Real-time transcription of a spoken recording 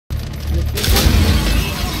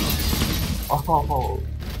Oh,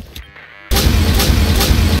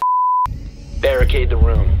 Barricade the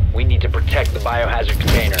room. We need to protect the biohazard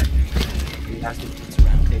container. we have to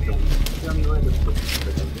take a. Tell me where the place.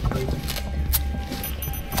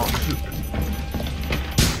 Oh shoot!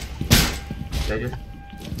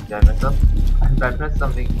 Did I mess up? I pressed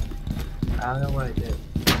something. I don't know what I did.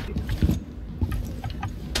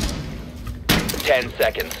 10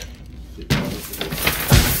 seconds.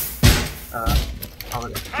 Oh,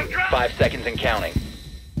 5 seconds and counting.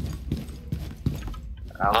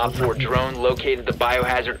 Op 4 drone located the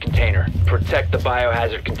biohazard container. Protect the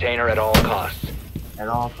biohazard container at all costs. At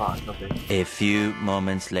all costs, okay. A few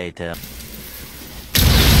moments later.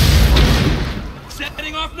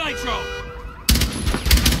 Setting off nitro.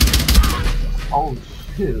 Oh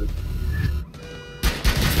shoot.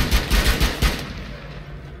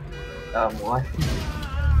 What?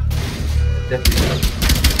 Definitely.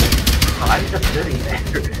 Oh, I'm just sitting there.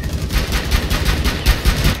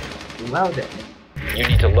 Well then. You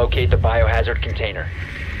need to locate the biohazard container.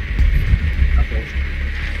 Okay.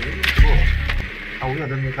 Really cool. Oh, we are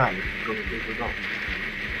the new guy. Go.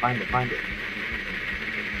 Find it. Find it.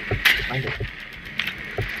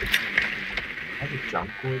 I just jump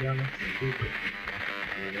over down. That's stupid.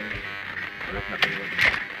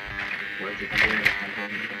 Where is it?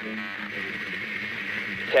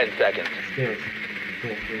 10 seconds. Stairs.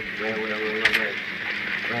 Where?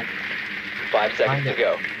 5 seconds to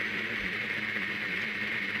go.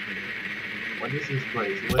 What is this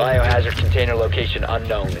place? Biohazard container location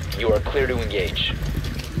unknown. You are clear to engage.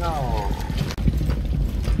 No.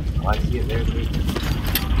 Oh, I see it there.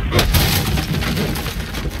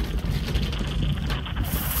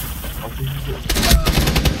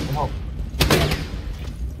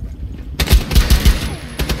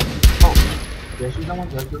 Oh, did I shoot someone?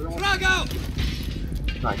 Frag out!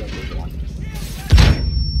 No, I didn't shoot someone.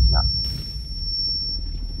 No.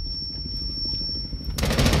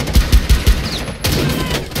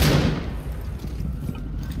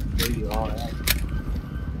 Where you all at?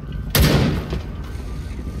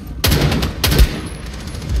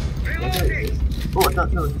 Oh, I thought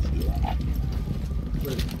that was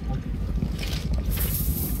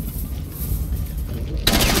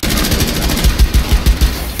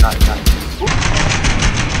Got it.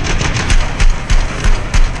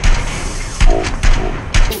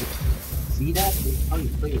 See that? This is how you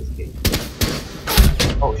play this game.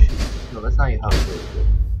 Oh shoot. No, that's not how you play this game.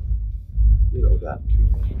 Reload that.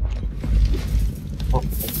 Oh, I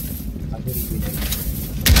think we need it.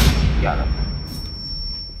 Got it.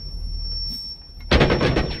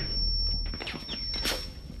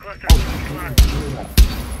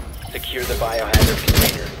 Secure the biohazard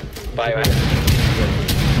container. Biohazard.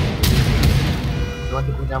 You want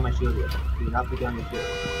to put down my shield here. Do not put down your shield.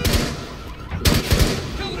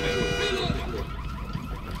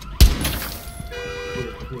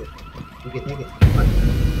 Okay, take it.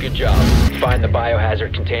 Good job. Find the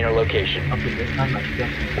biohazard container location. Okay, this time I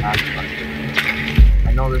definitely have to. I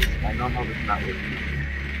know how this not working.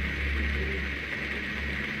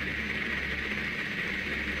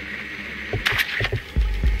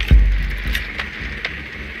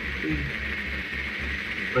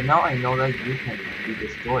 But now I know that you can be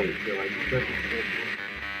destroyed, so like you better be careful.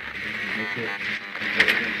 Make sure there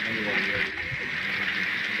isn't anyone there.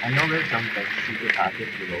 I know there's some like secret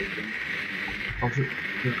package below them. Oh shoot,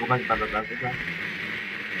 go back.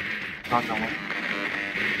 Saw someone.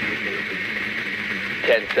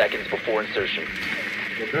 10 seconds before insertion.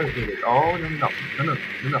 They're barricaded. Oh no.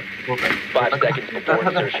 Go back. 5 seconds before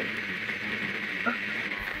insertion.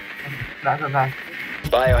 Back.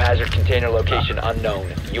 Biohazard container location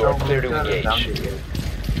unknown. You are clear to engage.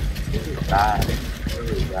 This is bad.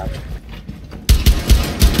 Really bad.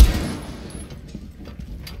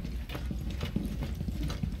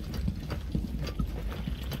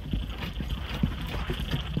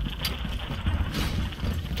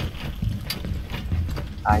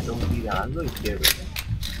 I don't see that. I'm really scared of them.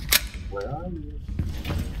 Where are you?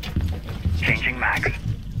 Changing max.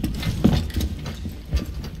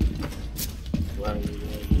 Where are you?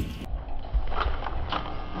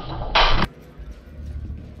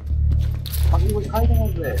 Oh, he was hiding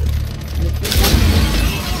over there.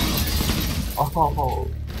 Oh.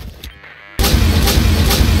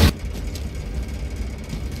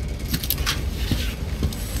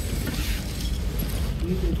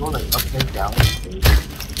 You can go like upside down.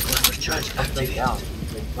 Upside down.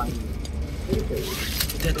 Like funny.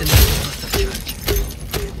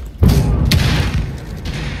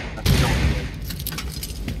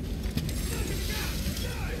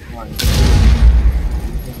 Come on. You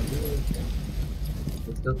can do it.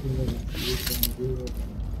 There's still too many. You can do it.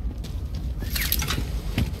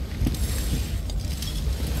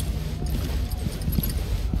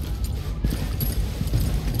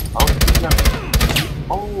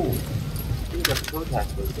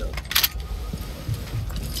 protesters though.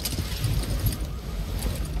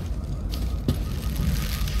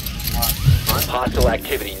 What? Hostile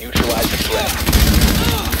activity. Neutralize the threat.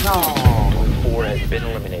 No! 4 has been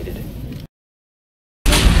eliminated.